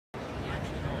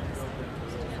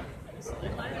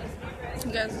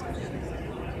You guys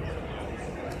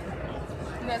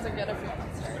are good if you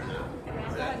want to start.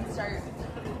 Go ahead and start.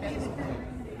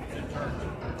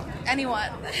 Anyone.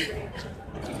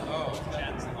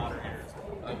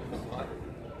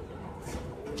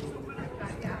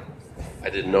 I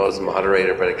didn't know I was a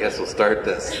moderator, but I guess we'll start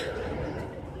this.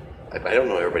 I don't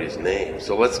know everybody's name,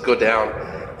 so let's go down.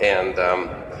 And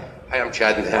hi, I'm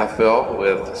Chad Halfville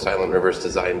with Silent Rivers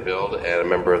Design+Build and a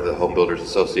member of the Home Builders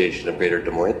Association of Greater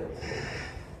Des Moines.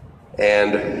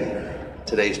 And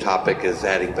today's topic is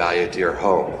adding value to your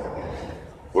home.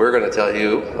 We're going to tell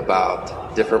you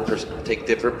about take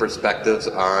different perspectives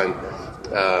on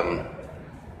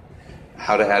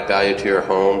how to add value to your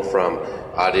home, from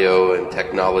audio and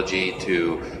technology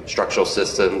to structural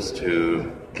systems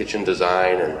to kitchen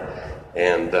design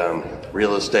and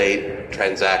real estate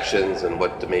transactions, and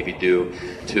what to maybe do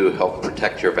to help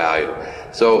protect your value.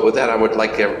 So with that, I would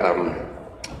like,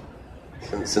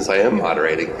 since I am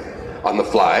moderating on the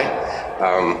fly,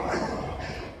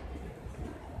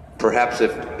 perhaps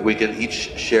if we could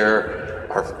each share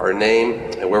our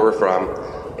name and where we're from,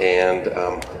 and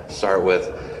start with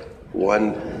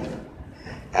one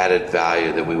added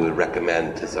value that we would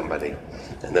recommend to somebody.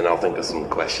 And then I'll think of some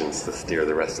questions to steer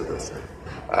the rest of this.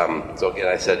 So again,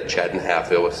 I said Chad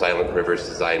Halfville with Silent Rivers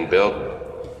Design+Build.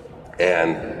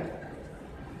 And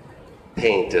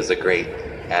paint is a great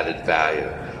added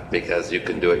value because you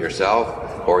can do it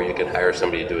yourself or you can hire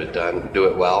somebody to do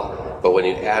it well. But when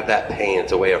you add that paint,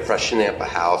 it's a way of freshening up a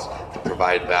house to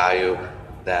provide value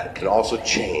that can also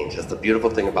change. That's the beautiful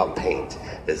thing about paint,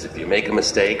 is if you make a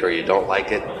mistake or you don't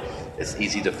like it, it's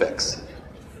easy to fix.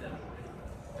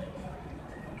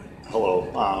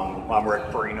 Hello, I'm Rick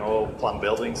Perino, Plum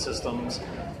Building Systems.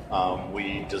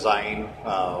 We design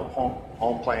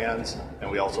home plans, and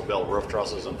we also build roof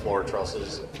trusses and floor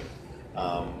trusses.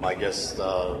 I guess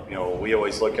we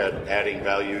always look at adding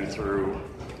value through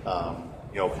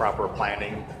proper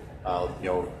planning.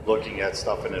 Looking at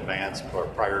stuff in advance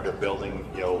prior to building.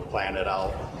 Plan it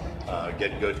out,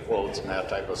 get good quotes and that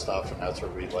type of stuff, and that's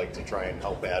where we'd like to try and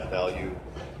help add value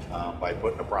by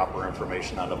putting the proper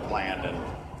information on the plan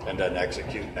and then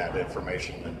executing that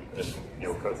information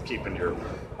and keeping your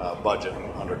budget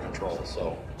under control.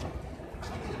 So.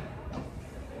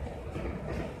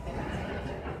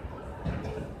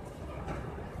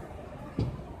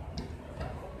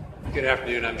 Good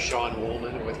afternoon, I'm Sean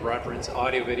Woolman with Reference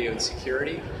Audio, Video, and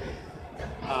Security.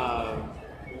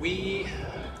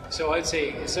 So I'd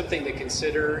say something to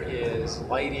consider is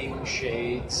lighting,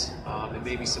 shades, and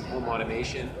maybe some home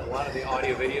automation. A lot of the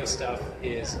audio video stuff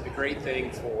is a great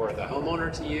thing for the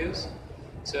homeowner to use.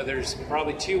 So there's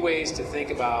probably two ways to think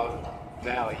about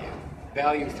value.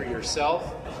 Value for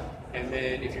yourself, and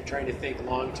then if you're trying to think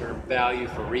long-term, value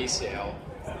for resale.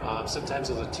 Sometimes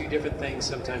those are two different things,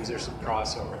 sometimes there's some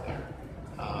crossover there.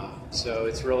 So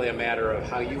it's really a matter of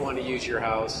how you want to use your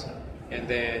house, and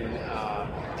then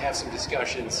have some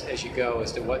discussions as you go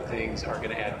as to what things are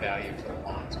going to add value for the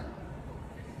long term.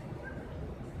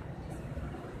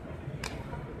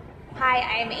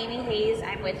 Hi, I'm Amy Hayes.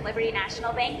 I'm with Liberty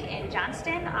National Bank in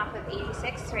Johnston off of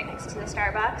 86, right next to the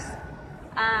Starbucks.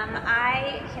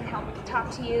 I can help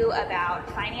talk to you about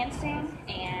financing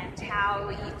and how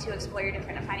to explore your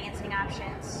different financing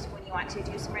options when you want to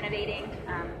do some renovating.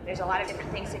 There's a lot of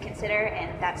different things to consider,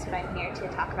 and that's what I'm here to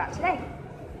talk about today.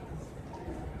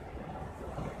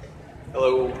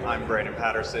 Hello, I'm Brandon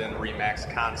Patterson, Remax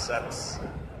Concepts.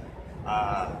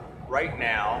 Right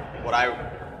now, what I'm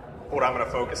going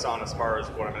to focus on as far as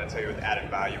what I'm going to tell you with added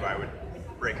value, I would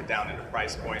break it down into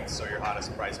price points. So your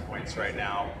hottest price points right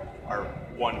now are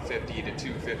 $150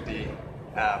 to $250,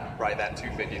 probably that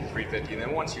 $250 to $350, and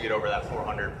then once you get over that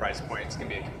 $400 price point, it's going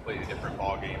to be a completely different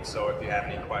ballgame. So if you have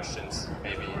any questions,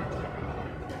 maybe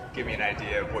give me an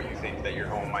idea of what you think that your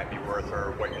home might be worth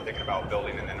or what you're thinking about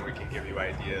building, and then we can give you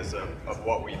ideas of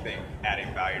what we think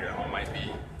adding value to your home might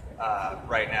be.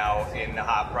 Right now, in the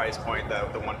hot price point, the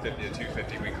 150 to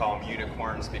 250, we call them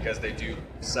unicorns because they do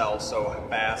sell so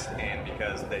fast, and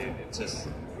because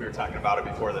we were talking about it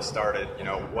before this started,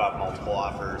 we'll have multiple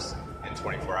offers in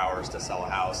 24 hours to sell a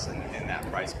house in that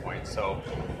price point. So,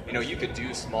 you could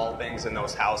do small things in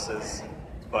those houses,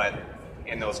 but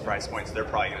in those price points, they're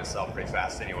probably going to sell pretty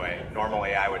fast anyway.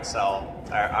 Normally, I would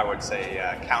say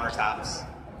countertops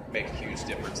make a huge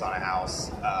difference on a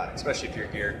house, especially if you're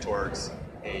geared towards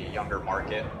a younger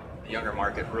market. The younger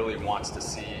market really wants to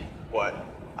see what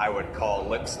I would call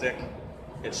lipstick.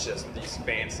 It's just these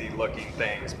fancy looking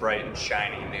things, bright and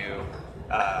shiny new.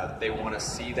 They want to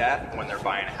see that when they're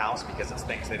buying a house because it's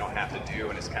things they don't have to do,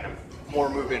 and it's kind of more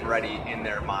move-in ready in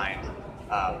their mind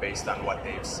based on what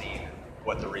they've seen.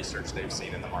 what the research they've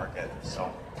seen in the market.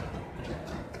 So.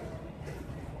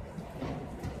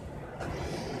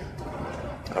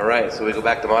 All right, so we go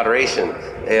back to moderation,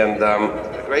 and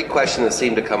a great question that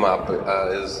seemed to come up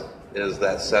is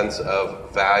that sense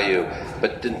of value.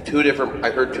 But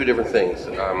I heard two different things,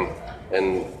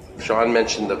 and Sean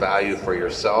mentioned the value for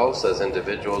yourselves as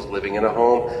individuals living in a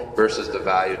home versus the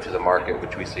value to the market,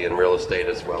 which we see in real estate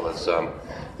as well as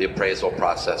the appraisal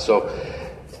process. So,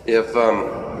 if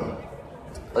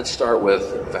let's start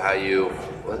with value.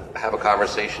 Let's have a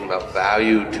conversation about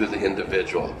value to the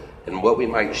individual and what we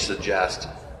might suggest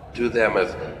to them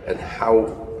and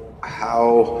how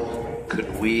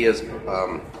could we as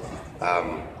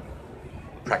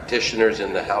practitioners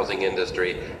in the housing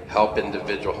industry help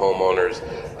individual homeowners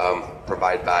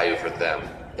provide value for them,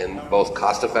 in both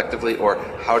cost effectively, or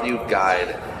how do you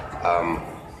guide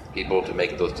people to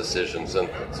make those decisions? And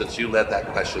since you led that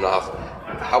question off,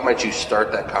 how might you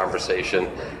start that conversation,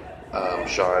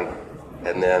 Sean,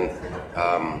 and then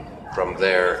from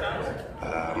there,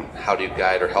 how do you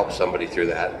guide or help somebody through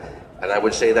that? And I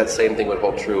would say that same thing would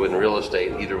hold true in real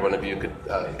estate. Either one of you could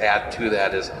add to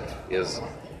that is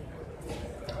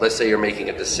let's say you're making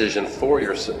a decision for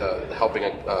your, helping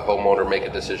a homeowner make a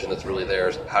decision that's really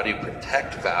theirs. How do you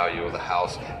protect value of the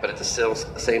house? But at the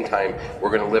same time, we're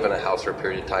going to live in a house for a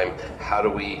period of time. How do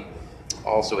we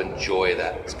also enjoy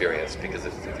that experience? Because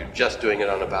if you're just doing it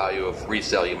on a value of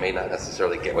resale, you may not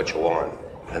necessarily get what you want,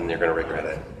 and you're going to regret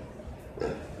it.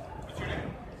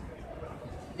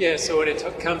 Yeah, so when it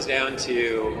comes down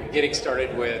to getting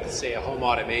started with, say, a home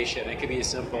automation, it could be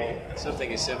something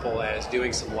as simple as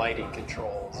doing some lighting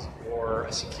controls or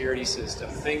a security system,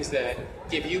 things that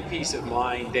give you peace of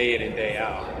mind day in and day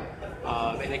out.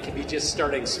 And it can be just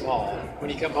starting small. When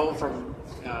you come home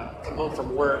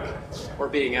from work or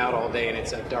being out all day and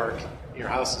it's dark, your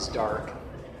house is dark,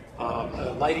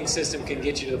 a lighting system can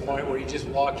get you to the point where you just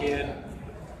walk in.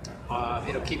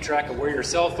 It'll keep track of where your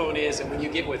cell phone is, and when you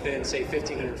get within, say,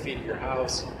 1,500 feet of your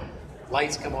house,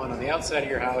 lights come on the outside of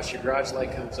your house, your garage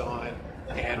light comes on,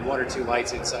 and one or two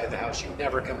lights inside the house. You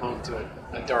never come home to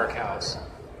a dark house.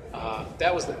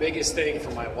 That was the biggest thing for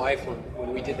my wife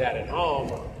when we did that at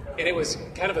home, and it was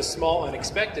kind of a small,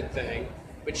 unexpected thing,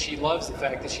 but she loves the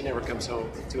fact that she never comes home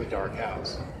to a dark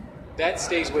house. That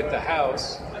stays with the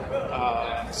house,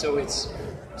 so it's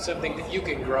something that you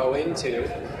can grow into.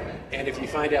 And if you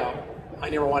find out, I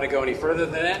never want to go any further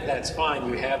than that, that's fine.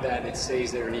 You have that and it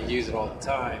stays there and you use it all the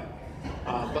time.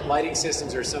 But lighting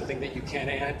systems are something that you can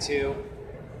add to,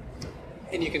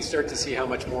 and you can start to see how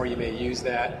much more you may use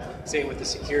that. Same with the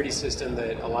security system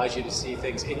that allows you to see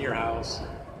things in your house.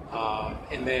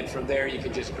 And then from there you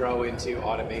can just grow into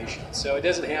automation. So it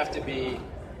doesn't have to be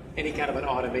any kind of an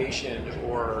automation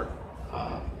or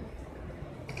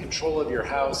control of your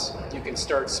house. You can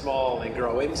start small and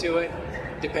grow into it,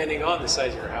 depending on the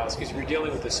size of your house. Because if you're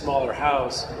dealing with a smaller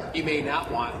house, you may not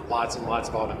want lots and lots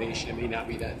of automation. It may not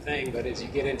be that thing. But as you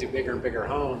get into bigger and bigger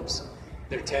homes,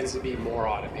 there tends to be more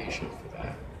automation for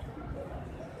that.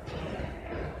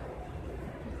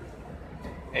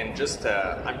 And just,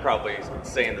 I'm probably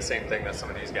saying the same thing that some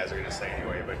of these guys are going to say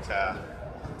anyway, but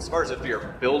as far as if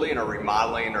you're building or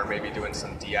remodeling or maybe doing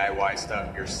some DIY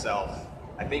stuff yourself,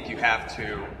 I think you have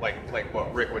to, like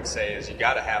what Rick would say, is you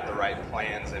got to have the right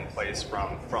plans in place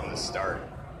from the start.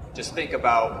 Just think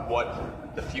about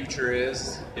what the future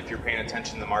is. If you're paying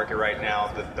attention to the market right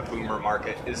now, the boomer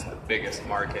market is the biggest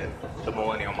market. The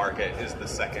millennial market is the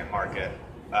second market.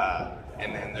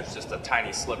 And then there's just a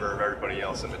tiny sliver of everybody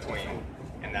else in between.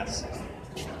 And that's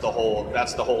the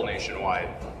whole nationwide.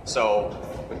 So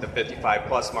with the 55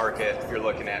 plus market, you're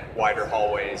looking at wider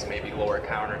hallways, maybe lower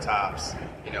countertops,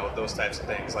 those types of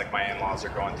things. Like my in-laws are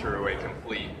going through a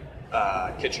complete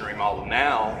kitchen remodel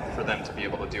now for them to be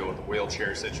able to deal with a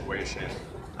wheelchair situation.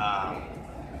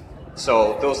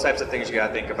 So those types of things you got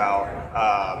to think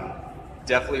about.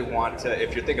 Definitely want to,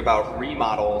 if you're thinking about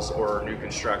remodels or new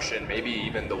construction, maybe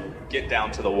even get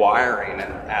down to the wiring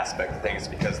and aspect of things,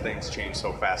 because things change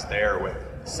so fast there with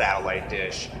satellite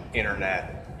dish,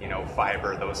 internet,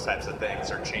 fiber, those types of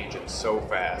things are changing so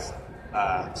fast.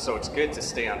 So it's good to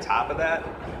stay on top of that.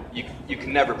 You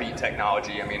can never beat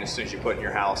technology. I mean, as soon as you put it in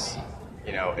your house,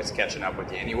 it's catching up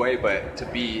with you anyway, but to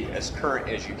be as current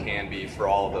as you can be for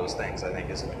all of those things, I think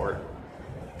is important.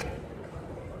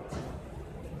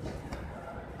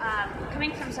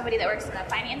 Coming from somebody that works in the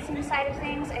financing side of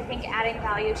things, I think adding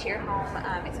value to your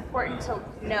home, it's important to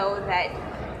know that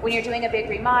when you're doing a big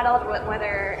remodel,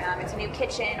 whether it's a new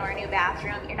kitchen or a new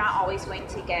bathroom, you're not always going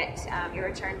to get your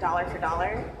return dollar for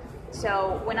dollar.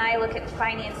 So when I look at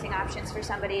financing options for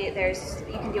somebody,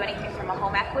 you can do anything from a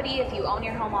home equity if you own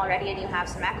your home already and you have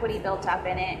some equity built up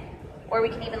in it, or we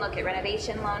can even look at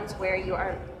renovation loans where you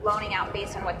are loaning out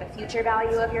based on what the future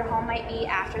value of your home might be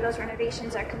after those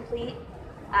renovations are complete.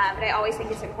 But I always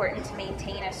think it's important to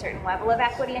maintain a certain level of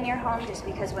equity in your home, just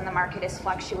because when the market is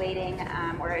fluctuating,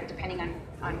 or depending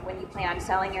on when you plan on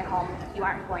selling your home, you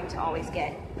aren't going to always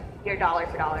get your dollar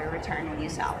for dollar return when you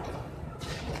sell.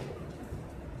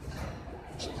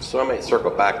 So I might circle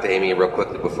back to Amy real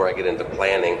quickly before I get into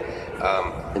planning.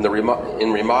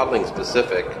 In remodeling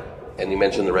specific, and you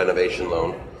mentioned the renovation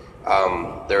loan,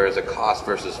 there is a cost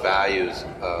versus values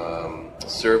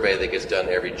survey that gets done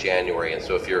every January. And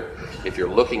so if you're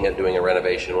looking at doing a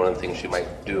renovation, one of the things you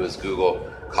might do is Google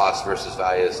cost versus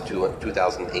values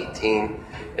 2018.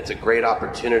 It's a great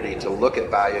opportunity to look at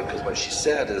value, because what she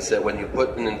said is that when you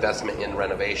put an investment in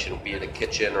renovation, be it a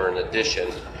kitchen or an addition,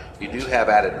 you do have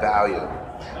added value,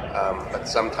 but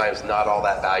sometimes not all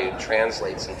that value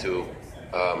translates into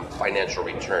financial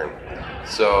return.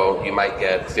 So you might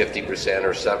get 50%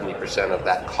 or 70% of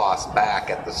that cost back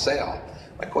at the sale.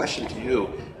 My question to you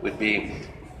would be,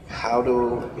 how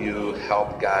do you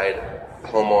help guide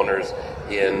homeowners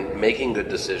in making good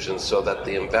decisions so that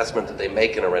the investment that they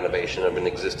make in a renovation of an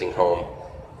existing home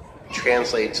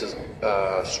translates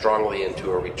strongly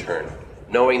into a return?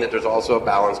 Knowing that there's also a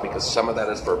balance, because some of that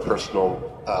is for personal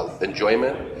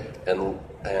enjoyment, and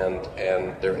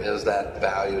there is that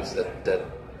values that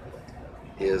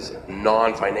is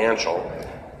non-financial,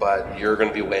 but you're going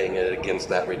to be weighing it against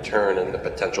that return and the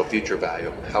potential future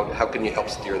value. How can you help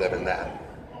steer them in that?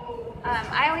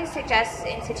 I always suggest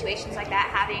in situations like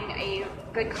that having a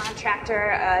good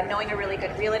contractor, knowing a really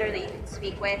good realtor that you can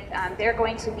speak with. They're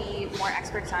going to be more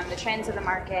experts on the trends of the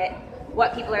market,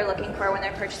 what people are looking for when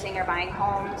they're purchasing or buying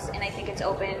homes, and I think it's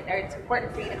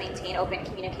important for you to maintain open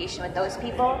communication with those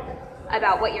people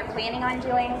about what you're planning on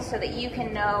doing, so that you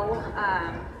can know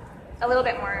a little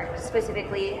bit more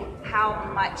specifically how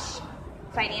much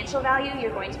financial value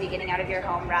you're going to be getting out of your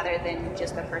home rather than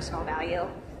just the personal value.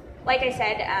 Like I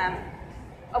said,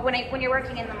 when you're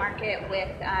working in the market with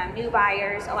new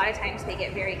buyers, a lot of times they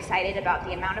get very excited about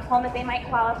the amount of home that they might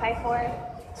qualify for.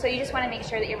 So you just want to make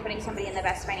sure that you're putting somebody in the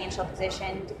best financial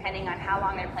position, depending on how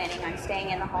long they're planning on staying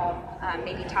in the home.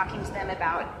 Maybe talking to them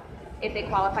about if they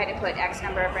qualify to put X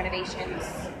number of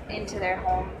renovations into their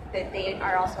home, that they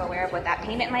are also aware of what that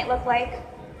payment might look like.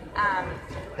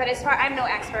 But I'm no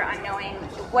expert on knowing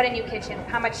what a new kitchen,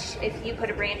 how much, if you put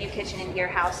a brand new kitchen into your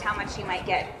house, how much you might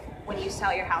get when you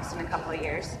sell your house in a couple of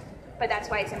years. But that's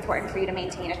why it's important for you to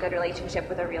maintain a good relationship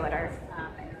with a realtor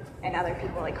and other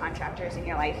people like contractors in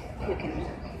your life who can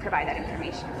provide that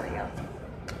information for you.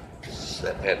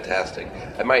 Fantastic.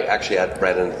 I might actually add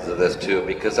Brett into this too,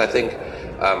 because I think,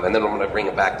 and then I'm going to bring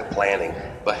it back to planning,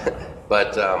 but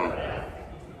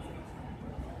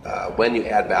when you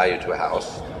add value to a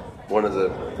house, one of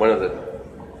the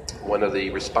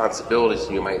responsibilities,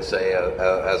 you might say,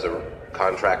 as a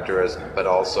contractor, but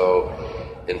also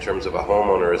in terms of a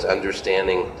homeowner, is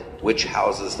understanding which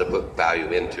houses to put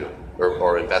value into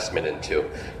or investment into.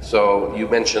 So you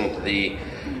mentioned the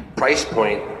price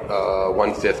point,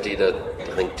 150 to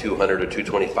I think 200 or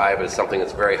 225 is something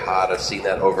that's very hot. I've seen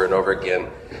that over and over again.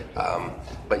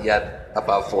 But yet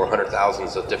above 400,000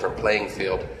 is a different playing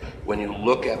field. When you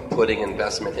look at putting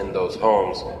investment in those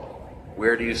homes,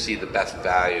 where do you see the best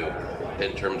value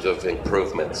in terms of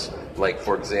improvements? Like,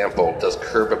 for example, does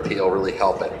curb appeal really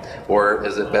help it? Or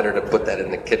is it better to put that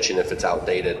in the kitchen if it's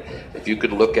outdated? If you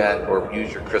could look at or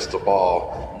use your crystal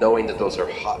ball, knowing that those are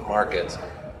hot markets,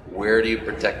 where do you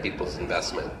protect people's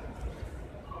investment?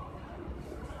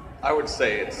 I would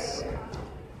say it's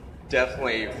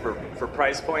definitely for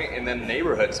price point, and then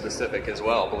neighborhood specific as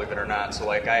well, believe it or not. So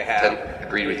like I have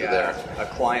agreed with you there. A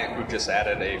client who just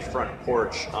added a front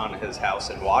porch on his house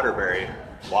in Waterbury.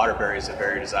 Waterbury is a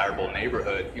very desirable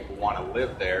neighborhood. People want to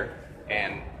live there,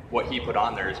 and what he put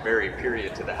on there is very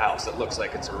period to the house. It looks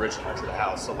like it's original to the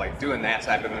house. So like doing that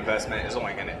type of investment is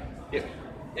only going to,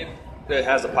 it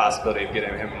has a possibility of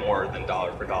getting him more than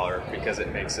dollar for dollar, because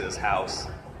it makes his house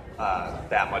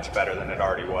that much better than it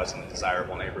already was in a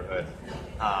desirable neighborhood.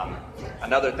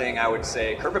 Another thing I would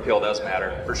say, curb appeal does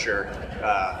matter for sure.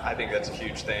 I think that's a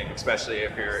huge thing, especially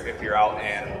if you're out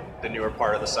in the newer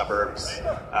part of the suburbs.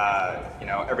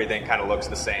 Everything kind of looks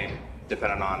the same,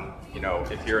 depending on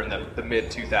if you're in the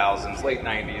mid 2000s, late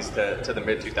 90s to the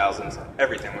mid 2000s,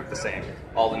 everything looked the same.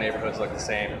 All the neighborhoods look the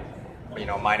same.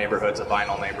 My neighborhood's a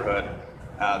vinyl neighborhood.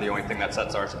 The only thing that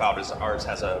sets ours apart is ours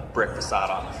has a brick facade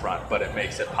on the front, but it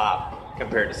makes it pop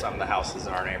compared to some of the houses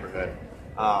in our neighborhood.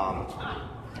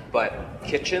 But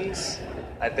kitchens,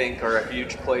 I think, are a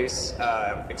huge place,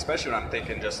 especially when I'm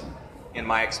thinking just in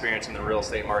my experience in the real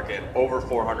estate market, over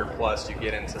 400 plus, you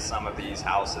get into some of these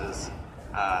houses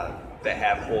that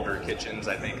have older kitchens.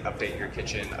 I think update your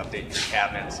kitchen, update your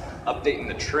cabinets, updating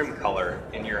the trim color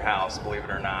in your house, believe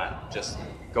it or not, just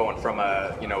going from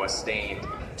a stained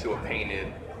to a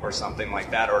painted or something like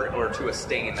that, or to a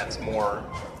stain that's more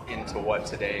into what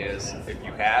today is.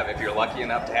 If you're lucky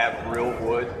enough to have real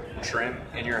wood trim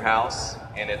in your house,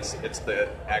 and it's the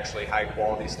actually high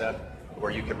quality stuff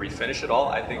where you can refinish it all,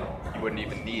 I think you wouldn't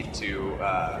even need to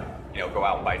go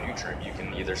out and buy new trim. You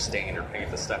can either stain or paint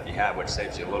the stuff you have, which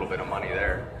saves you a little bit of money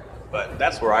there. But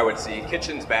that's where I would see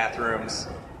kitchens, bathrooms,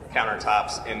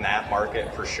 countertops in that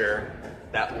market for sure.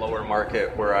 That lower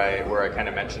market where I kind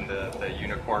of mentioned the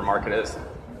unicorn market is,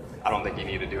 I don't think you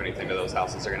need to do anything to those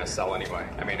houses. They're going to sell anyway.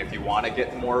 I mean, if you want to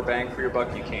get more bang for your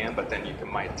buck, you can, but then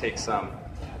might take some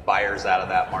buyers out of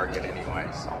that market anyway.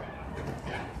 So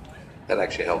that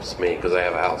actually helps me because I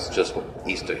have a house just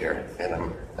east of here,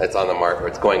 and it's on the market.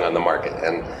 It's going on the market,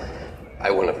 and I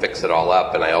want to fix it all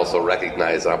up. And I also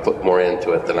recognize I'll put more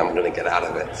into it than I'm going to get out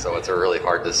of it. So it's a really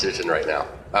hard decision right now.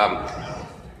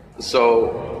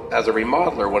 So as a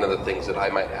remodeler, one of the things that I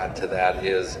might add to that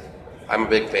is I'm a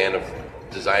big fan of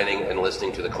designing and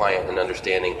listening to the client and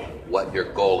understanding what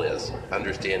your goal is,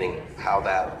 understanding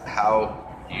how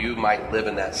you might live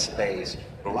in that space.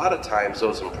 And a lot of times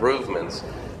those improvements,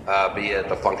 be it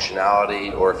the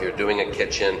functionality, or if you're doing a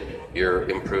kitchen, you're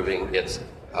improving its,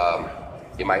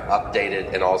 you might update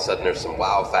it, and all of a sudden there's some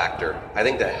wow factor. I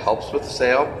think that helps with the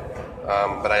sale,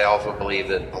 but I also believe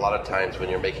that a lot of times when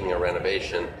you're making a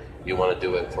renovation, you want to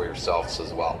do it for yourselves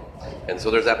as well. And so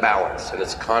there's that balance, and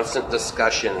it's constant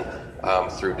discussion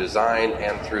through design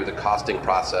and through the costing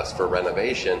process for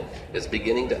renovation, is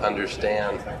beginning to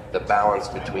understand the balance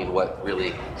between what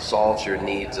really solves your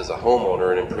needs as a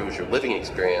homeowner and improves your living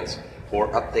experience, or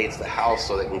updates the house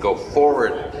so that it can go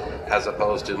forward, as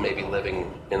opposed to maybe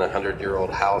living in a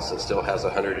 100-year-old house that still has a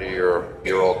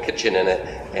 100-year-old kitchen in it,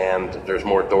 and there's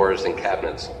more doors than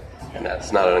cabinets. And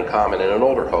that's not uncommon in an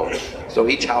older home. So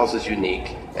each house is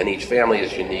unique, and each family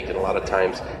is unique, and a lot of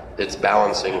times it's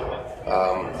balancing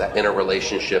that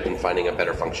interrelationship and finding a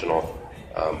better functional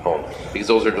home. Because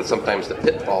those are sometimes the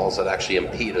pitfalls that actually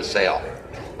impede a sale,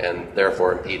 and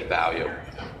therefore impede value.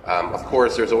 Of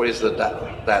course, there's always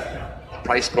that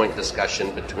price point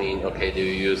discussion between, okay, do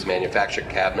you use manufactured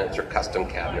cabinets or custom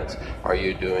cabinets? Are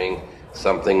you doing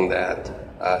something that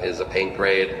is a paint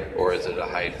grade, or is it a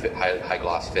high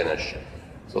gloss finish?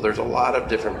 So there's a lot of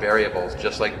different variables.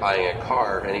 Just like buying a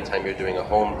car, anytime you're doing a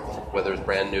home, whether it's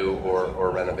brand new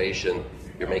or renovation,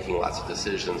 you're making lots of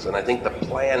decisions. And I think the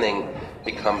planning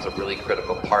becomes a really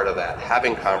critical part of that.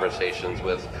 Having conversations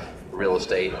with real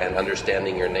estate and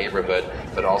understanding your neighborhood,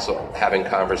 but also having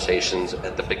conversations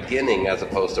at the beginning as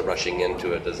opposed to rushing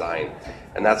into a design.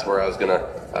 And that's where I was going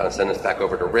to send this back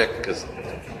over to Rick, because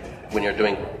when you're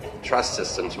doing truss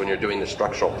systems, when you're doing the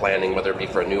structural planning, whether it be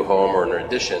for a new home or an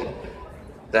addition,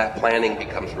 that planning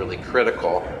becomes really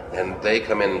critical, and they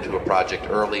come into a project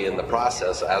early in the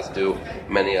process, as do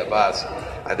many of us.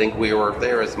 I think we were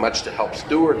there as much to help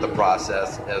steward the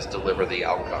process as deliver the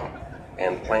outcome.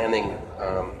 And planning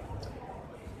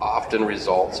often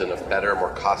results in a better,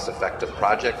 more cost-effective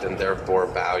project, and therefore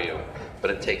value,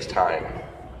 but it takes time.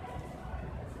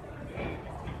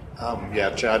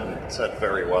 Yeah, Chad said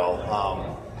very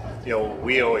well.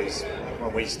 We always,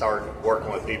 when we start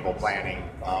working with people planning,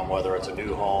 whether it's a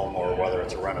new home or whether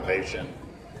it's a renovation,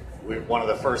 one of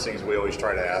the first things we always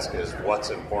try to ask is,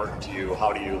 what's important to you?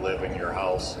 How do you live in your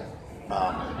house?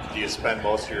 Do you spend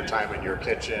most of your time in your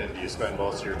kitchen? Do you spend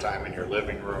most of your time in your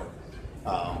living room?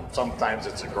 Sometimes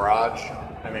it's a garage.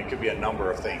 I mean, it could be a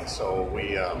number of things. So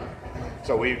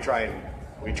we try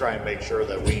and make sure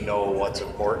that we know what's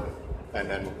important. And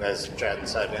then, as Chad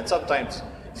said, and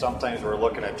sometimes we're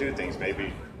looking at two things.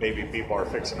 Maybe people are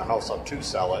fixing a house up to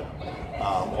sell it,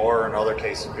 or in other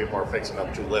cases, people are fixing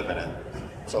up to live in it.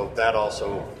 So that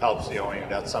also helps. And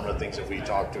that's some of the things that we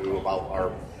talk to about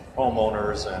our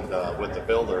homeowners and with the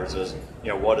builders is,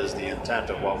 what is the intent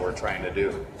of what we're trying to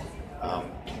do.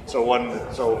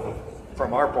 So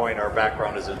from our point, our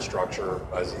background is in structure.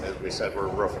 As we said, we're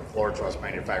roof and floor truss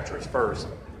manufacturers first,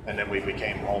 and then we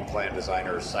became home plan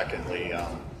designers secondly.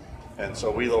 And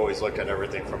so we always look at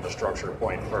everything from the structure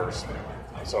point first.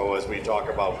 So as we talk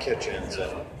about kitchens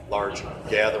and large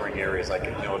gathering areas,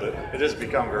 it has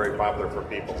become very popular for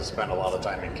people to spend a lot of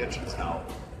time in kitchens now.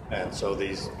 And so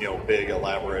these, big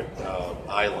elaborate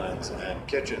islands and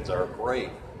kitchens are great.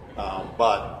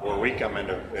 But where we come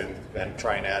into and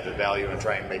try and add value and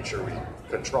try and make sure we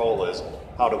control is,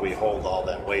 how do we hold all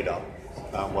that weight up?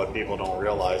 what people don't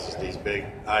realize is these big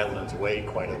islands weigh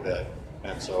quite a bit.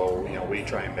 And so, we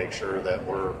try and make sure that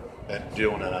we're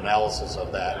doing an analysis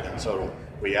of that. And so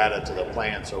we add it to the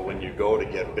plan, so when you go to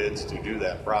get bids to do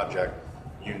that project,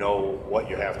 you know what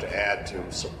you have to add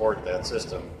to support that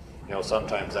system.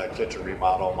 Sometimes that kitchen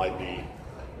remodel might be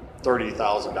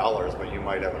 $30,000, but you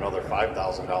might have another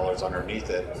 $5,000 underneath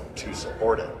it to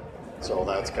support it. So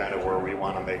that's kind of where we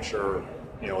want to make sure,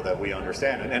 that we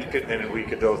understand it. And we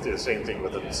could go through the same thing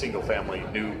with a single-family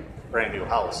brand new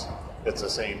house. It's the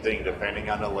same thing, depending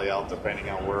on the layout, depending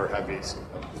on where heavy,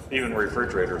 even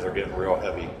refrigerators are getting real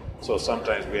heavy. So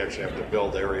sometimes we actually have to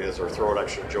build areas or throw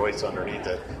extra joists underneath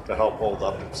it to help hold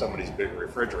up some of these big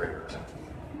refrigerators.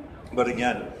 But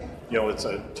again, it's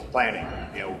a planning.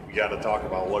 We got to talk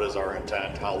about what is our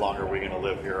intent, how long are we going to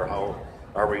live here, how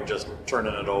are we just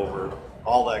turning it over.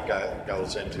 All that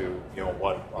goes into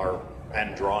what our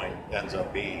end drawing ends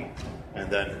up being. And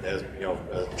then, as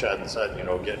Chad said,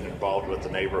 getting involved with the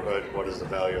neighborhood. What is the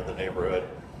value of the neighborhood?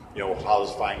 How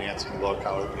does financing look?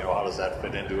 How does that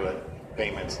fit into it?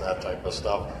 Payments, that type of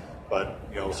stuff. But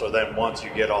so then once you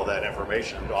get all that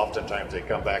information, oftentimes they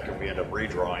come back and we end up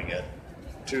redrawing it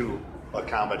to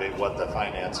accommodate what the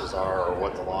finances are or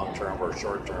what the long-term or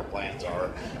short-term plans are,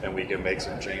 and we can make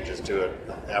some changes to it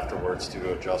afterwards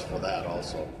to adjust for that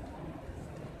also.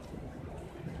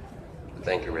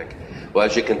 Thank you, Rick. Well,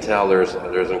 as you can tell, there's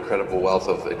an incredible wealth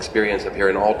of experience up here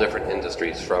in all different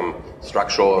industries, from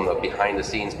structural and the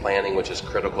behind-the-scenes planning, which is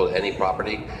critical to any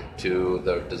property, to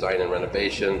the design and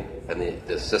renovation, and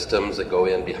the systems that go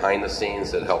in behind the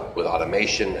scenes that help with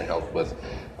automation, that help with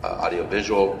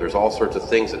audiovisual. There's all sorts of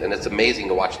things, and it's amazing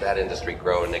to watch that industry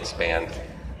grow and expand.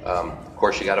 Of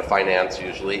course, you got to finance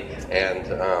usually, and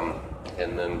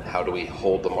then how do we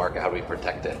hold the market? How do we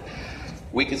protect it?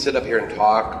 We could sit up here and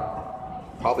talk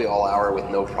probably all hour with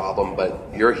no problem, but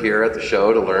you're here at the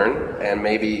show to learn, and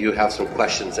maybe you have some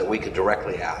questions that we could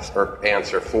directly ask or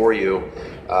answer for you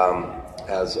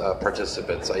as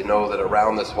participants. I know that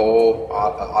around this whole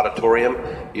auditorium,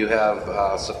 you have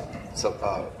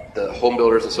the Home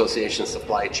Builders Association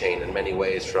supply chain in many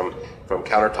ways, from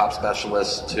countertop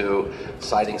specialists to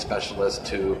siding specialists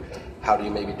to how do you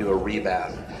maybe do a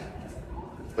rebath.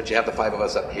 But you have the five of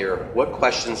us up here. What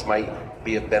questions might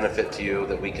be of benefit to you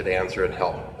that we could answer and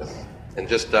help with? And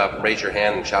just raise your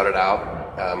hand and shout it out.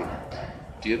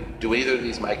 Do either of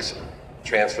these mics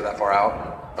transfer that far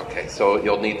out? Okay, so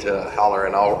you'll need to holler,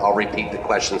 and I'll repeat the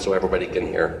question so everybody can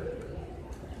hear.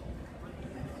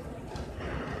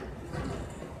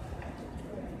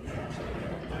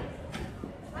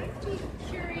 I'd be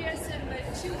curious in the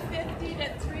 250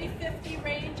 to 350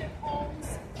 range of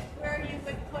homes where you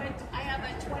would put, I have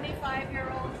a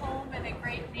 25-year-old home in a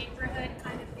great neighborhood,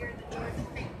 kind of near the George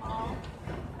Creek Mall.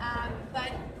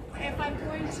 But if I'm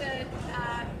going to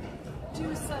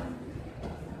do some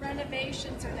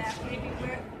renovations or that, maybe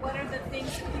what are the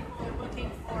things that people are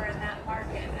looking for in that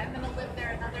market? I'm going to live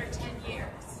there another 10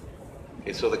 years.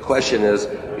 Okay, so the question is,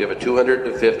 you have a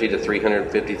 250 to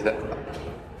 350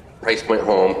 price point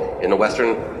home in the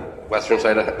western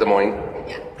side of Des Moines,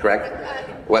 Yeah.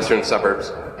 correct? Western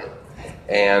suburbs.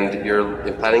 And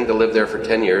you're planning to live there for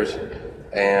 10 years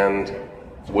and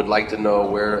would like to know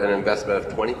where an investment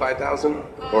of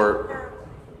 $25,000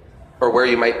 or where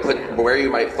you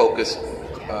might focus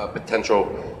potential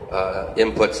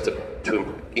inputs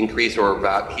to increase or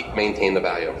maintain the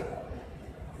value.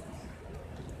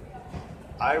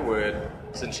 I would,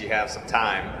 since you have some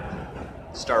time,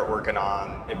 start working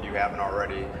on, if you haven't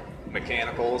already,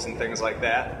 mechanicals and things like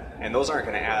that. And those aren't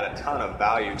going to add a ton of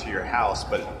value to your house,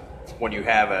 but when you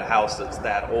have a house that's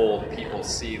that old, people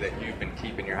see that you've been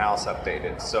keeping your house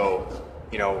updated. So,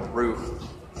 roof,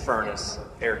 furnace,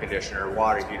 air conditioner,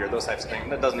 water heater, those types of things.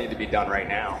 That doesn't need to be done right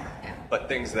now. But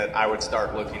things that I would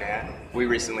start looking at. We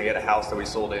recently had a house that we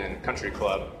sold in Country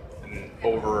Club, and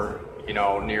over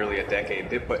nearly a decade,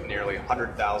 they put nearly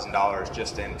 $100,000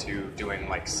 just into doing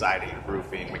like siding,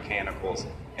 roofing, mechanicals,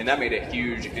 and that made a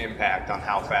huge impact on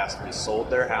how fast we sold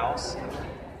their house.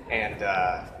 And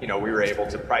we were able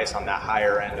to price on that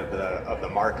higher end of the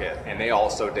market. And they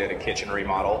also did a kitchen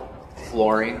remodel,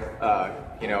 flooring.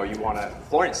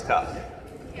 Flooring's tough.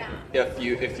 Yeah.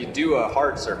 If you do a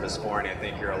hard surface flooring, I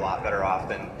think you're a lot better off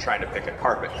than trying to pick a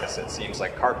carpet, because it seems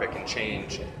like carpet can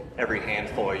change every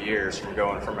handful of years, from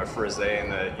going from a frise in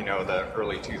the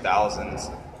early 2000s,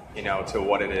 to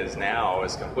what it is now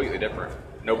is completely different.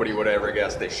 Nobody would ever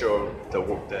guess they showed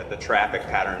the traffic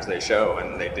patterns they show,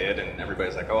 and they did, and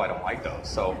everybody's like, oh, I don't like those.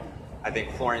 So I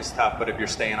think flooring's tough, but if you're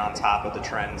staying on top of the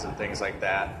trends and things like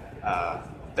that,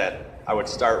 that I would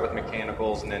start with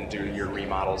mechanicals and then do your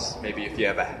remodels. Maybe if you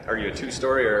have are you a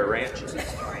 2-story or a ranch?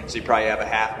 2-story. So you probably have a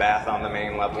half bath on the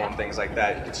main level and things like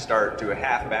that. You could start, do a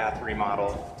half bath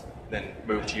remodel, then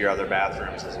move to your other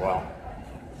bathrooms as well.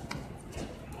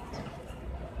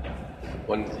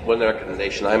 One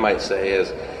recommendation I might say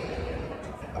is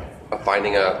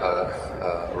finding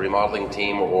a remodeling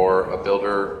team or a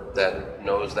builder that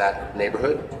knows that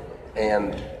neighborhood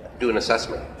and do an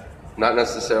assessment. Not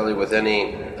necessarily with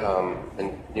any,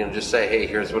 and just say, hey,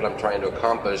 here's what I'm trying to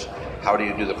accomplish. How do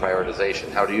you do the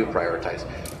prioritization? How do you prioritize?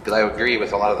 Because I agree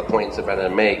with a lot of the points that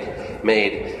Ben made.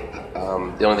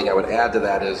 The only thing I would add to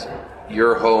that is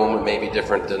your home may be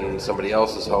different than somebody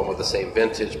else's home with the same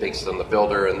vintage based on the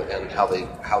builder and how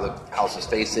the house is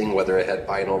facing, whether it had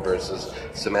vinyl versus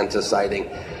cementous siding.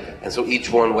 And so each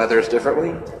one weathers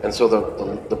differently. And so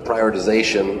the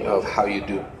prioritization of how you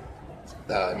do,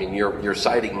 your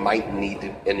siding might need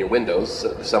to, and your windows,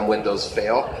 some windows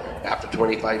fail after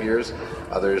 25 years,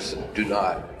 others do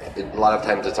not. A lot of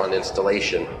times it's on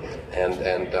installation,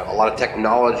 and a lot of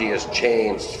technology has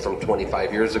changed from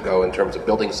 25 years ago in terms of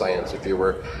building science. If you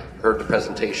heard the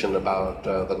presentation about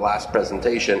the last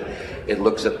presentation, it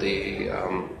looks at the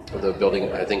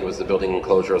building, I think it was the building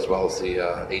enclosure as well as the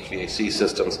HVAC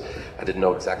systems. I didn't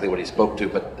know exactly what he spoke to,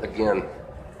 but again,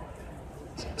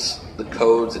 the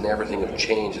codes and everything have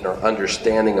changed, and our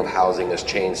understanding of housing has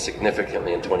changed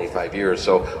significantly in 25 years.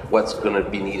 So what's going to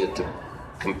be needed to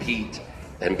compete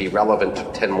and be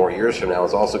relevant 10 more years from now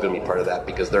is also going to be part of that,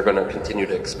 because they're going to continue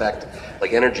to expect,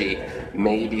 like energy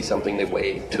may be something they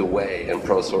weigh, and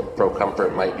pro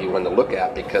comfort might be one to look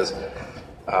at, because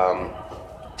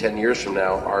 10 years from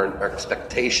now, our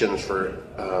expectations for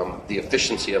the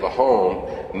efficiency of a home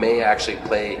may actually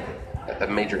play a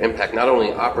major impact, not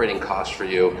only operating costs for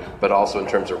you, but also in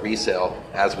terms of resale,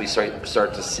 as we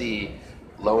start to see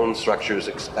loan structures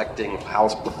expecting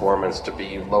house performance to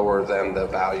be lower than the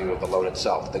value of the loan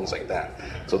itself, things like that.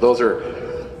 So those are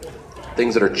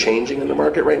things that are changing in the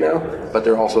market right now, but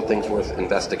they're also things worth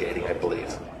investigating, I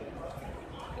believe.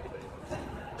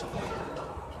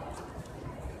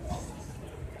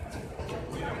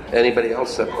 Anybody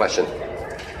else have a question?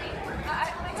 My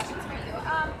question's for you.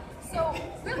 So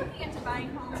we're looking into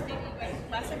buying homes maybe with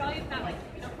lesser value, not like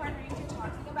the unicorn range you're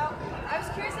talking about. I was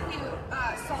curious if you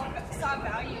saw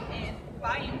value in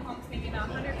buying homes maybe in the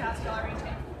 $100,000 range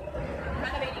and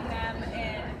renovating them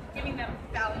and giving them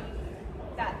value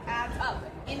that adds up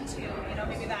into,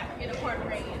 maybe that unicorn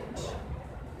range.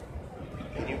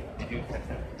 Did you catch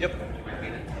that? Yep.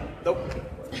 Nope.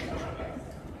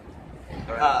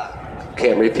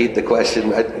 Can't repeat the question.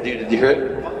 Did you hear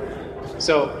it?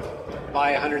 So,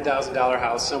 buy a $100,000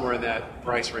 house somewhere in that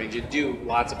price range and do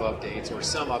lots of updates or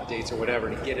some updates or whatever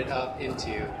to get it up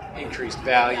into increased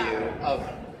value of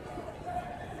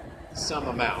some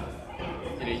amount.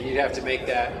 You'd have to make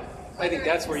that. I think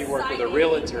that's where you work with a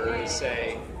realtor and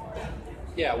say,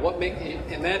 yeah,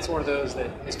 and that's one of those that,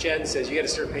 as Chad says, you got to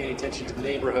start paying attention to the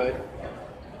neighborhood,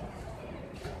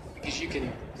 because you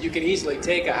can easily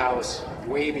take a house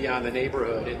way beyond the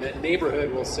neighborhood, and that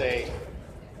neighborhood will say,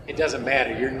 it doesn't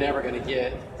matter, you're never going to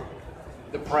get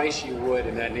the price you would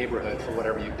in that neighborhood for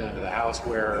whatever you've done to the house,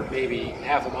 where maybe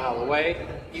half a mile away,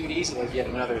 you could easily get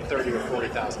another $30,000 or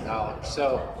 $40,000.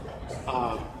 So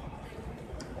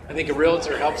I think a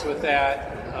realtor helps with that.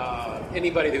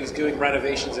 Anybody who's doing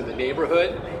renovations in the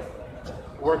neighborhood,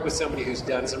 work with somebody who's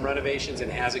done some renovations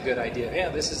and has a good idea. Yeah,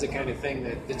 this is the kind of thing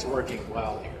that's working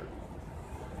well here.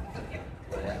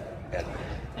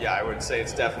 Yeah, I would say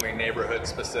it's definitely neighborhood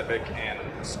specific and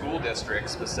school district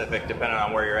specific, depending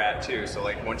on where you're at too. So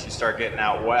like once you start getting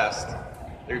out west,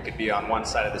 you could be on one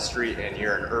side of the street and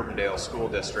you're in Urbandale School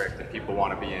District and people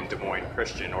want to be in Des Moines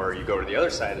Christian, or you go to the other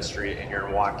side of the street and you're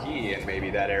in Waukee and maybe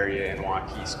that area in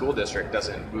Waukee School District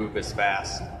doesn't move as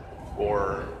fast,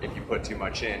 or if you put too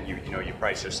much in, you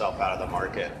price yourself out of the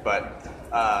market. But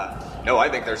no, I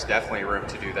think there's definitely room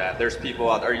to do that. There's people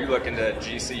out there. Are you looking to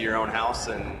GC your own house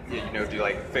and do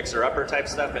like fixer-upper type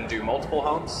stuff and do multiple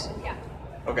homes? Yeah.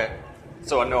 Okay.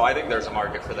 So no, I think there's a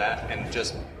market for that. And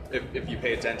just if you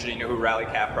pay attention, you know who Rally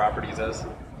Cap Properties is?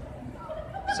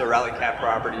 So Rally Cap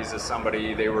Properties is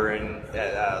somebody, they were in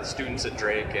students at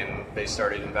Drake, and they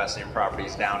started investing in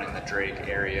properties down in the Drake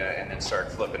area and then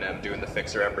started flipping them, doing the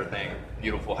fixer-upper thing,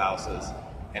 beautiful houses.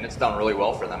 And it's done really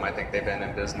well for them. I think they've been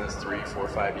in business 3, 4,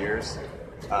 5 years.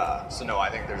 So no, I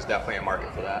think there's definitely a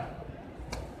market for that.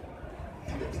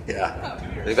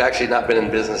 Yeah, they've actually not been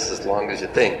in business as long as you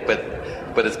think,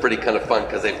 but it's pretty kind of fun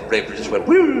because they've just went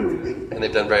woo, and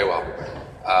they've done very well.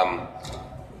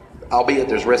 albeit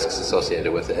there's risks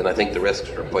associated with it, and I think the risks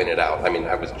are pointed out. I mean,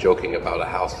 I was joking about a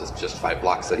house that's just 5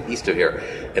 blocks east of here,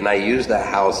 and I used that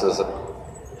house as a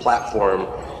platform.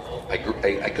 I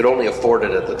could only afford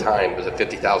it at the time. It was at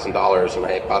 $50,000, and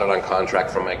I bought it on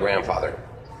contract from my grandfather.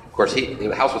 Of course,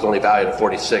 the house was only valued at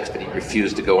 46, but he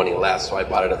refused to go any less, so I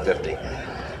bought it at 50.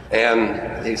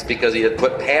 And it's because he had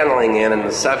put paneling in the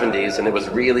 70s, and it was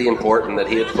really important that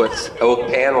he had put oak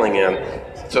paneling in.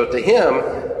 So to him,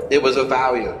 it was a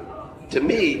value. To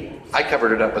me, I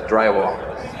covered it up with drywall.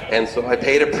 And so I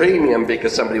paid a premium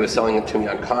because somebody was selling it to me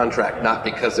on contract, not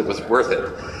because it was worth it.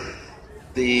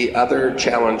 The other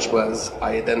challenge was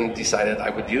I then decided I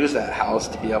would use that house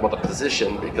to be able to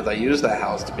position, because I used that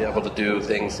house to be able to do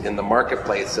things in the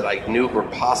marketplace that I knew were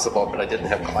possible, but I didn't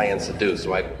have clients to do.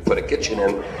 So I put a kitchen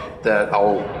in that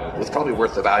was probably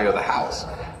worth the value of the house.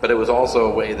 But it was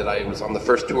also a way that I was on the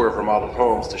first tour of remodeled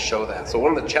homes to show that. So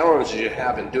one of the challenges you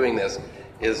have in doing this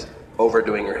is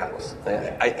overdoing your house.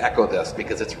 I echo this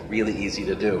because it's really easy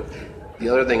to do. The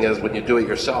other thing is when you do it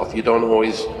yourself, you don't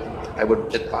always... I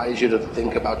would advise you to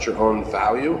think about your own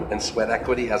value and sweat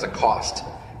equity as a cost,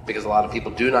 because a lot of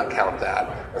people do not count that.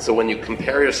 And so when you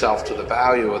compare yourself to the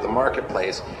value of the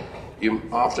marketplace, you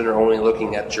often are only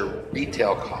looking at your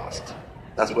retail cost.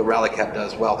 That's what RallyCap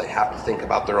does well. They have to think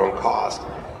about their own cost,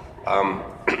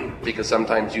 because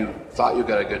sometimes you thought you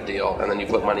got a good deal and then you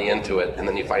put money into it and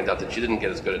then you find out that you didn't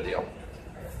get as good a deal.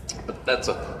 But that's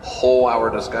a whole hour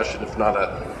discussion, if not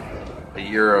a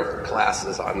year of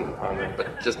classes on it,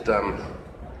 but just,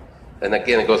 and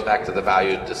again, it goes back to the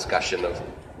value discussion of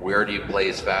where do you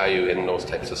place value in those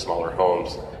types of smaller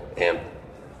homes, and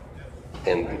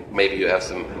maybe you have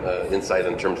some insight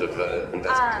in terms of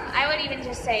investment. I would even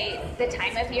just say the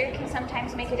time of year can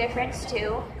sometimes make a difference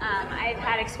too. I've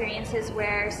had experiences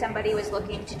where somebody was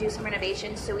looking to do some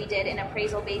renovations, so we did an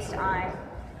appraisal based on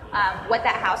what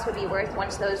that house would be worth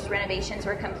once those renovations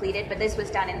were completed, but this was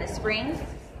done in the spring.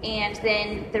 And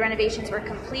then the renovations were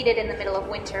completed in the middle of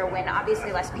winter, when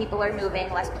obviously less people are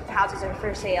moving, less houses are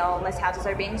for sale, less houses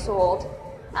are being sold.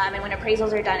 And when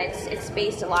appraisals are done, it's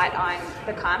based a lot on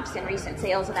the comps and recent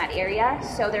sales in that area.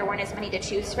 So there weren't as many to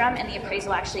choose from, and the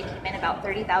appraisal actually came in about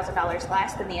 $30,000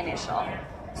 less than the initial.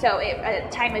 So a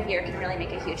time of year can really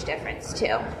make a huge difference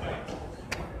too.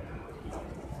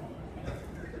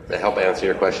 Does that help answer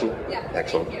your question? Yeah.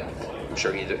 Excellent. Thank you. I'm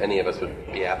sure any of us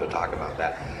would be happy to talk about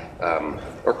that.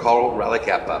 Or call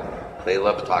RallyCap up. They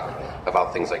love to talk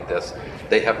about things like this.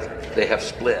 They have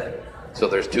split. So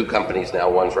there's 2 companies now.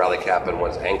 One's RallyCap and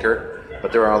one's Anchor.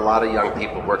 But there are a lot of young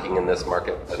people working in this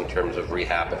market in terms of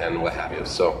rehab and what have you.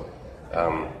 So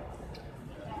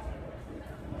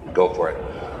go for it.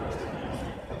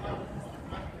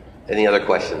 Any other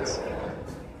questions?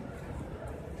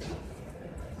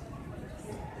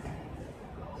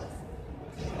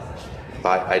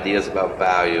 Ideas about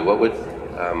value. What would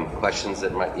questions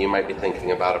that you might be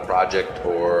thinking about a project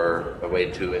or a way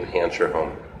to enhance your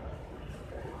home?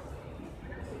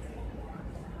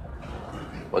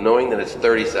 Well, knowing that it's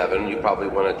 37, you probably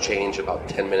want to change about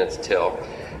 10 minutes till.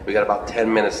 We got about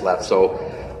 10 minutes left. So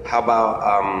how about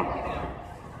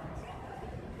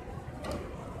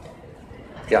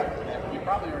yeah. We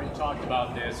probably already talked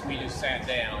about this. We just sat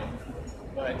down,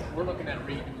 but we're looking at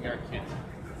redoing our kitchen.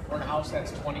 We're in a house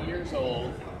that's 20 years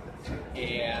old,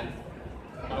 and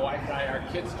my wife and I, our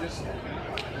kids just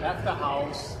left the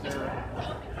house. We're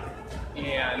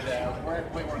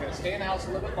going to stay in the house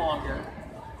a little bit longer,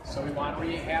 so we want to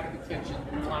rehab the kitchen.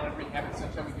 We want to rehab it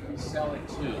such that we can resell it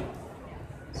too.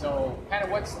 So, kind of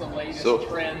what's the latest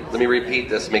trend? Let me repeat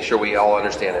this, make sure we all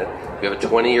understand it. You have a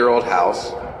 20-year-old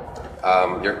house,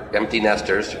 you're empty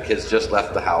nesters, your kids just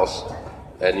left the house,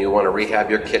 and you want to rehab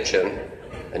your kitchen.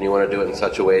 And you want to do it in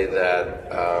such a way that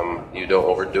you don't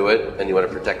overdo it, and you want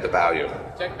to protect the value.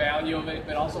 Protect value of it,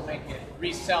 but also make it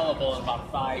resellable in about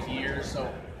 5 years,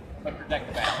 but protect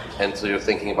the value. And so you're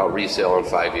thinking about resale in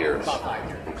 5 years? About 5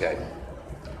 years. Okay.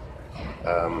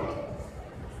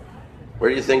 Where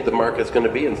do you think the market's going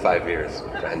to be in 5 years,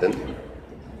 Brandon?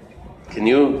 Can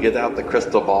you get out the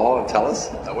crystal ball and tell us?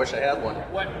 I wish I had one.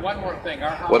 One more thing. Our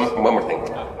house. One more thing.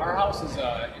 Our house is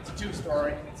it's a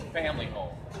 2-story. It's a family home.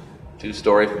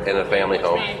 2-story and a family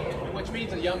home. Which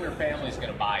means a younger family is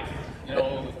going to buy it. You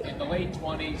know, in the late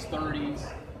 20s, 30s.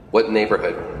 What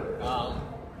neighborhood?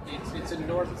 It's in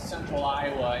north central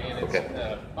Iowa, and it's Okay.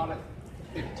 about a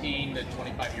 15 to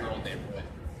 25-year-old neighborhood.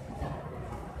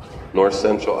 North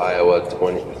central Iowa,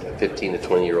 15 to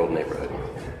 20-year-old neighborhood.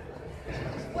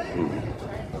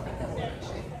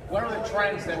 What are the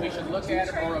trends that we should look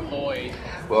at or avoid?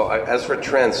 Well, as for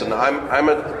trends, so now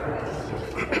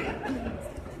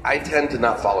I tend to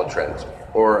not follow trends.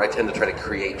 or I tend to try to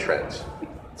create trends.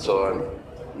 So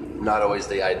I'm not always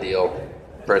the ideal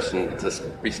person to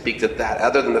speak to that,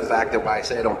 other than the fact that when I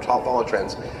say I don't follow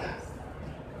trends,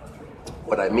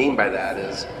 what I mean by that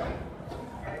is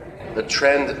the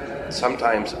trend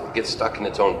sometimes gets stuck in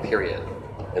its own period.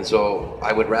 And so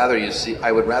I would rather you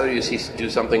do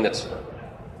something that's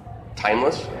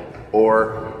timeless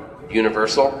or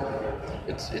universal.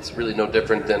 It's really no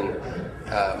different than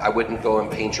I wouldn't go and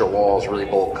paint your walls really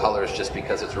bold colors just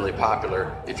because it's really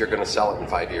popular if you're going to sell it in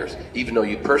 5 years, even though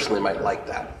you personally might like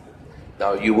that.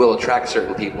 Now you will attract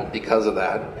certain people because of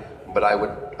that, but I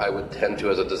would tend to,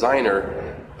 as a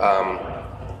designer,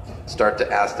 start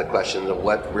to ask the question of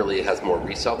what really has more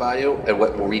resale value and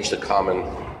what will reach the common.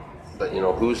 But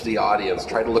who's the audience?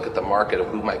 Try to look at the market of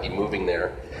who might be moving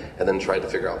there, and then try to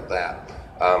figure out that.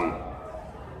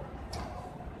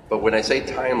 But when I say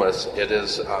timeless, it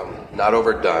is not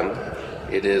overdone.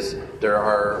 It is there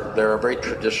are very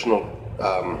traditional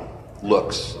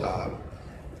looks.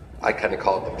 I kind of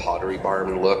call it the Pottery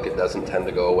Barn look. It doesn't tend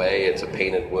to go away. It's a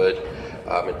painted wood.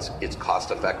 It's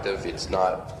cost effective. It's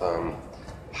not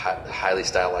highly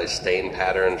stylized stain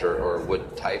patterns or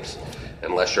wood types,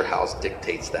 unless your house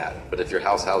dictates that. But if your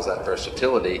house has that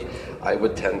versatility, I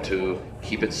would tend to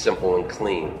keep it simple and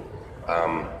clean.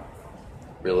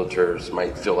 Realtors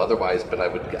might feel otherwise, but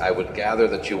I would gather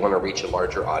that you want to reach a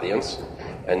larger audience,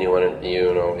 and you want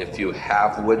to, if you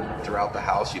have wood throughout the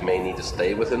house, you may need to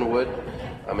stay within wood.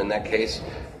 In that case,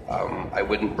 I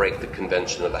wouldn't break the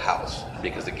convention of the house,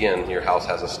 because again, your house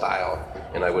has a style,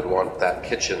 and I would want that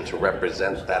kitchen to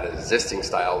represent that existing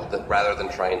style rather than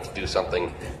trying to do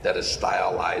something that is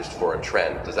stylized for a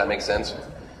trend. Does that make sense?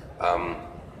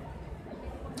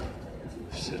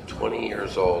 So 20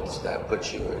 years old, so that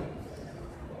puts you in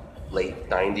late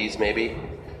 90s maybe,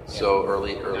 so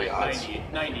early odds.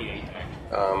 98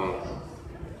 actually.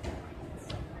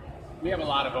 We have a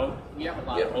lot of oak. We have a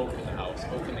lot of oak in the house,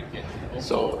 oak in the kitchen.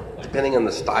 So depending on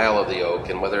the style of the oak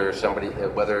and whether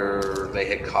they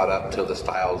had caught up to the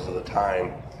styles of the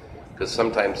time, because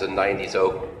sometimes the 90s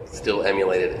oak still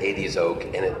emulated 80s oak,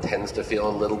 and it tends to feel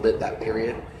a little bit that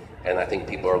period. And I think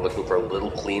people are looking for a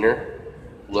little cleaner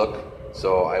look.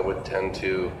 So I would tend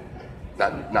to,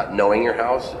 not knowing your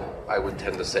house, I would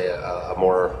tend to say a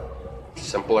more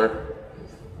simpler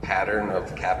pattern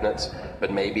of cabinets,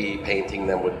 but maybe painting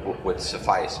them would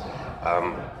suffice.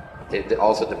 It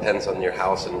also depends on your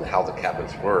house and how the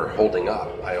cabinets were holding up.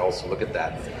 I also look at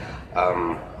that.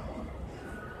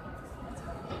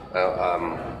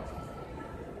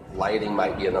 Lighting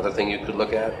might be another thing you could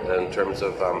look at in terms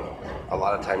of a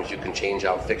lot of times you can change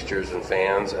out fixtures and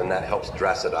fans, and that helps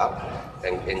dress it up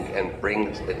and bring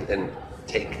and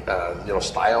take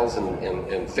styles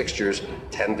and fixtures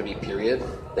tend to be period.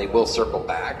 They will circle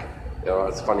back.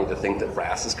 It's funny to think that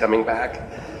brass is coming back.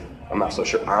 I'm not so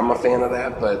sure I'm a fan of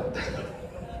that,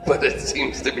 but it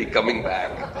seems to be coming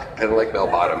back, kind of like bell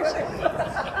bottoms.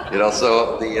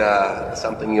 So the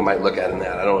something you might look at in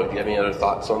that. I don't know if you have any other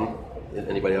thoughts on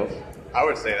anybody else. I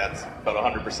would say that's about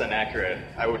 100% accurate.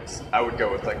 I would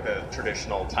go with like the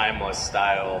traditional timeless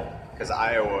style, because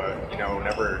Iowa,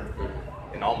 never,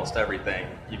 in almost everything,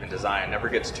 even design, never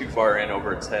gets too far in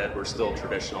over its head. We're still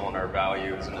traditional in our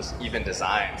values, and just even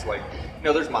designs. Like,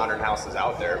 there's modern houses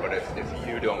out there, but if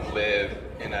you don't live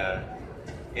in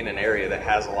an area that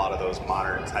has a lot of those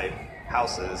modern type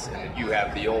houses, and you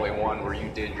have the only one where you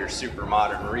did your super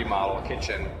modern remodel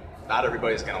kitchen, not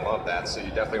everybody's going to love that. So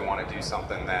you definitely want to do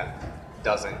something that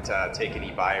doesn't take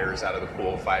any buyers out of the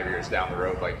pool 5 years down the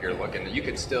road like you're looking. You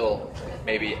could still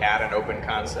maybe add an open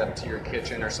concept to your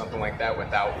kitchen or something like that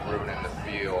without ruining the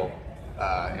feel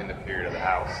in the period of the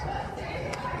house.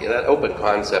 Yeah, that open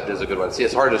concept is a good one. See,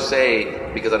 it's hard to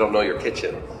say because I don't know your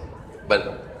kitchen,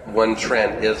 but one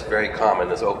trend is very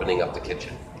common is opening up the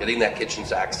kitchen, getting that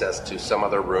kitchen's access to some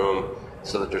other room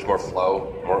so that there's more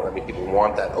flow. People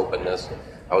want that openness.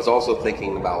 I was also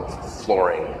thinking about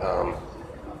flooring.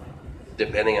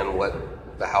 Depending on what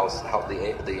the house, how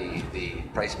the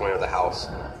price point of the house,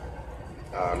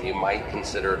 you might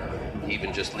consider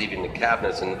even just leaving the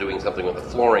cabinets and doing something with the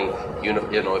flooring.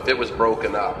 If it was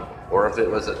broken up, or if it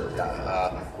was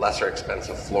a lesser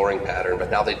expensive flooring pattern.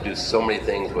 But now they do so many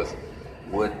things with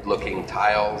wood-looking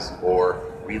tiles or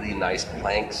really nice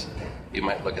planks. You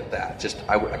might look at that.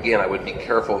 I would be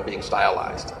careful of being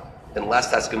stylized,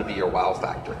 unless that's going to be your wow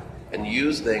factor, and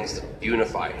use things to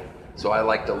unify. So I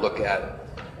like to look at,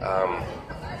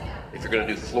 if you're going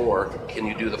to do floor, can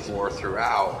you do the floor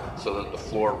throughout so that the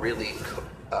floor really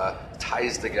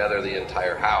ties together the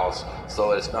entire house,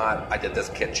 so it's not, I did this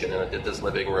kitchen and I did this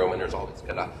living room and there's all this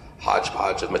kind of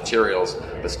hodgepodge of materials,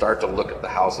 but start to look at the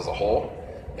house as a whole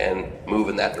and move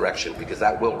in that direction, because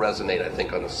that will resonate, I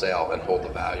think, on the sale and hold the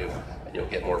value, and you'll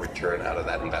get more return out of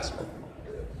that investment.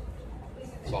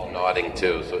 It's all nodding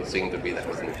too, so it seemed to be that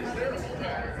was an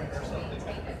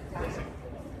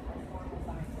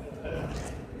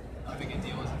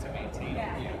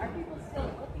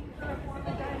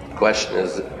question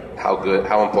is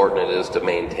how important it is to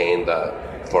maintain the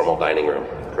formal dining room,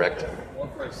 correct?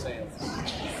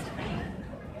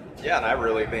 Yeah, and I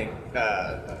really think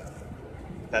that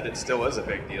it still is a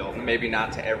big deal. Maybe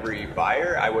not to every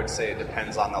buyer. I would say it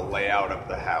depends on the layout of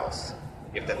the house.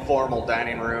 If the formal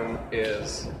dining room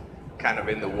is kind of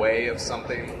in the way of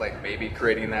something, like maybe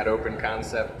creating that open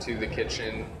concept to the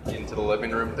kitchen into the living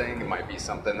room thing, it might be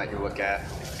something that you look at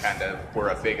kind of where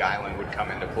a big island would come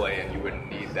into play and you wouldn't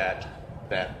need that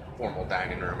formal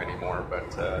dining room anymore.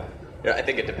 But yeah, I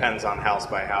think it depends on house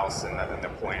by house and the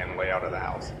plan layout of the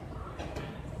house.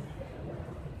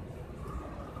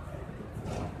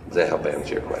 Does that help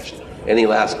answer your question? Any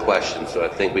last questions? So I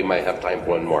think we might have time for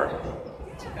one more.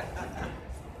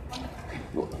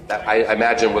 I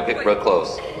imagine we'll get real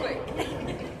close.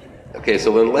 Okay,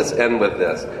 so then let's end with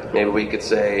this. Maybe we could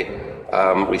say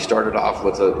we started off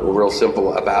with a real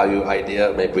simple value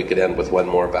idea. Maybe we could end with one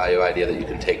more value idea that you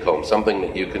can take home. Something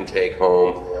that you can take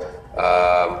home.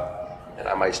 And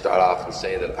I might start off and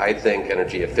say that I think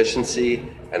energy efficiency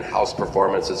and house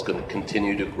performance is going to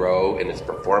continue to grow in its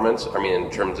performance. I mean, in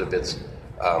terms of its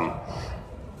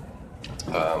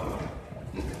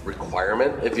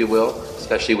requirement, if you will,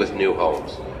 especially with new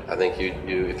homes. I think you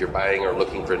if you're buying or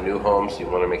looking for new homes, you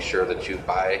want to make sure that you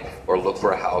buy or look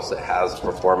for a house that has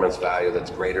performance value that's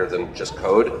greater than just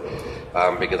code,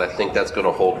 because I think that's going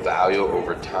to hold value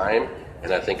over time,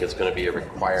 and I think it's going to be a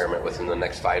requirement within the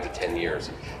next 5 to 10 years.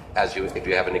 If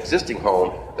you have an existing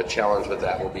home, the challenge with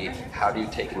that will be how do you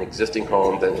take an existing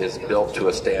home that is built to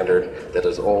a standard that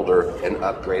is older and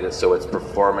upgrade it so its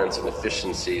performance and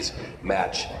efficiencies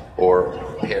match or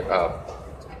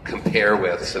compare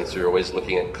with, since you're always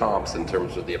looking at comps in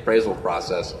terms of the appraisal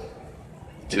process,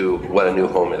 to what a new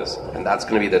home is. And that's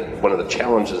going to be one of the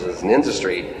challenges as an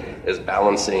industry, is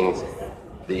balancing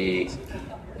the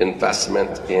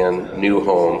investment in new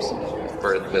homes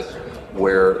with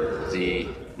where the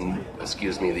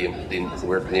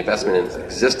investment in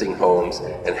existing homes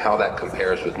and how that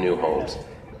compares with new homes.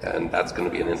 And that's going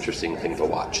to be an interesting thing to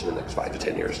watch in the next 5 to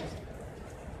 10 years.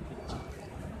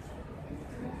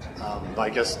 I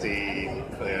guess the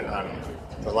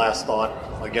last thought,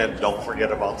 again, don't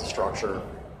forget about the structure.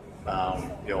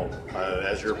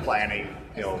 As you're planning,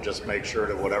 just make sure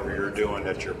that whatever you're doing,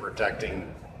 that you're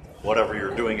protecting whatever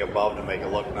you're doing above to make it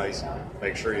look nice.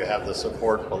 Make sure you have the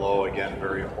support below, again,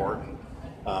 very important.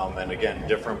 And again,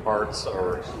 different parts,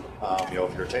 or if you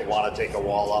want to take a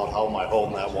wall out, how am I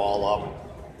holding that wall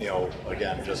up?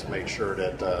 Again, just make sure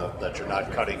that you're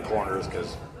not cutting corners,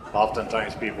 because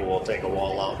oftentimes people will take a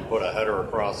wall out and put a header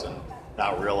across and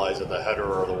not realize that the header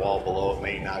or the wall below it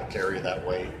may not carry that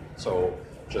weight. So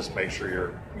just make sure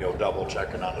you're double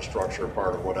checking on the structure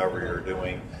part of whatever you're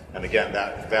doing. And again,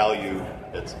 that value,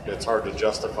 it's hard to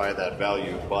justify that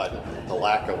value, but the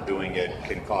lack of doing it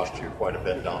can cost you quite a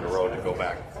bit down the road to go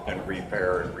back and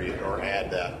repair or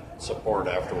add that support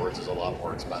afterwards is a lot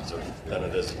more expensive than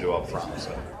it is to do up front.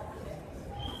 So.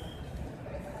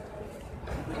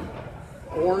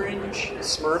 Orange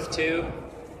Smurf tube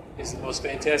is the most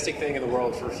fantastic thing in the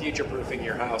world for future-proofing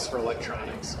your house for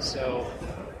electronics. So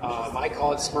I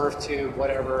call it Smurf tube,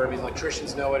 whatever. I mean,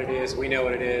 electricians know what it is. We know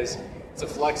what it is. It's a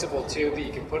flexible tube that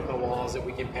you can put in the walls that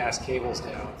we can pass cables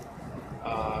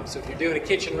down. So if you're doing a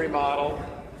kitchen remodel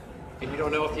and you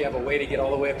don't know if you have a way to get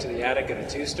all the way up to the attic in a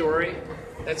 2-story,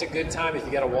 that's a good time if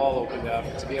you got a wall opened up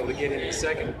to be able to get into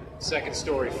the second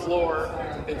story floor.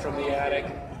 Then from the attic,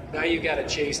 now you've got a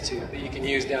chase tube that you can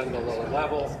use down in the lower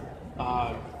level.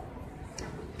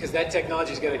 Because that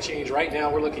technology is going to change. Right now,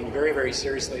 we're looking very, very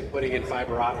seriously at putting in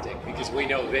fiber optic, because we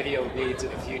know video needs in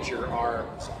the future are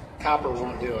copper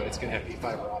won't do it. It's going to have to be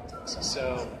fiber optics.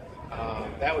 So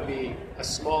that would be a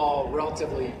small,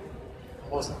 relatively,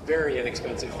 almost very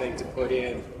inexpensive thing to put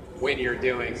in when you're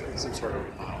doing some sort of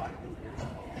remodel.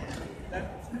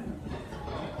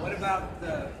 What about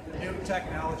the new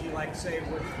technology, like say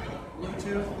with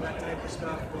Bluetooth, that type of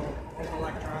stuff, home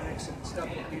electronics and stuff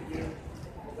that you do?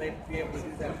 Will they be able to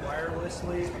do that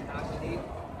wirelessly and not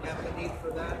have the need for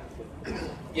that?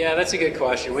 Yeah, that's a good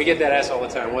question. We get that asked all the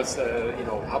time.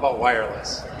 How about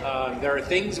wireless? There are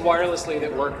things wirelessly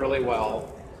that work really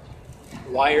well.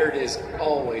 Wired is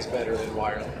always better than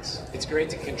wireless. It's great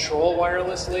to control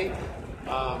wirelessly,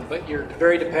 but you're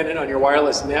very dependent on your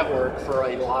wireless network for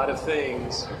a lot of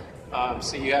things.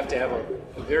 So you have to have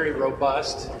a very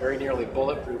robust, very nearly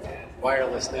bulletproof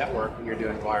wireless network when you're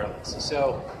doing wireless.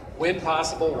 So when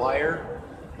possible, wire.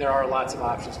 There are lots of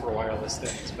options for wireless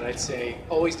things, but I'd say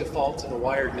always default to the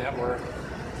wired network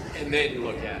and then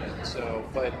look at it. So,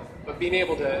 but being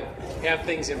able to have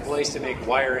things in place to make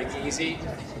wiring easy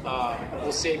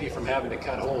will save you from having to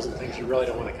cut holes in things you really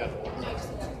don't want to cut holes.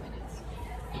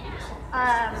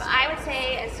 I would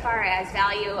say as far as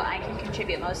value, I can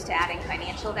contribute most to adding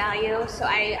financial value. So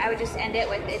I would just end it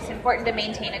with it's important to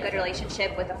maintain a good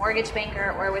relationship with a mortgage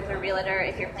banker or with a realtor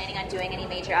if you're planning on doing any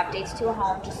major updates to a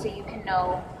home, just so you can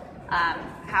know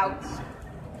how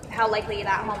likely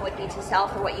that home would be to sell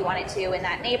for what you want it to in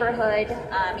that neighborhood.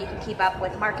 You can keep up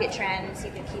with market trends.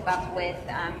 You can keep up with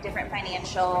different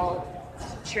financial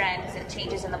trends and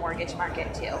changes in the mortgage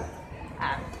market too.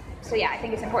 So yeah, I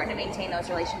think it's important to maintain those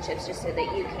relationships just so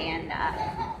that you can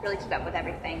really keep up with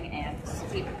everything and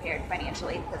be prepared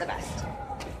financially for the best.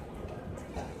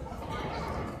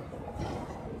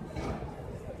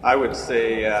 I would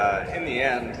say in the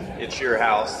end, it's your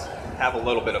house. Have a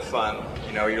little bit of fun.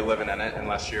 You know, you're living in it,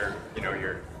 unless you're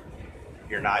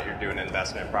not. You're doing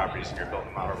investment properties and you're building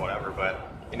them out or whatever. But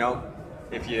you know,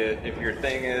 if your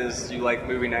thing is you like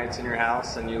movie nights in your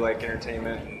house and you like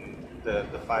entertainment and the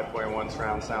 5.1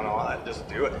 surround sound and all that, just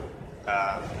do it.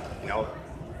 You know,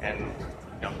 and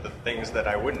you know the things that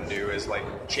I wouldn't do is like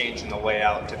changing the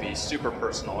layout to be super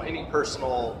personal. Any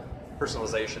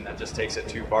personalization that just takes it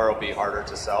too far will be harder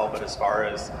to sell. But as far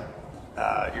as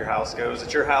your house goes,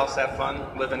 it's your house. Have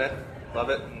fun, live in it, love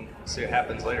it, and see what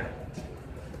happens later.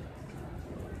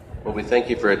 Well, we thank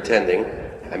you for attending.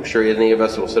 I'm sure any of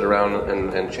us will sit around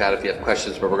and chat if you have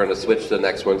questions, but we're going to switch to the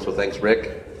next one. So thanks,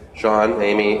 Rick, Sean,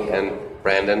 Amy, and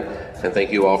Brandon, and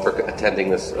thank you all for attending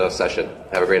this session.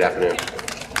 Have a great afternoon.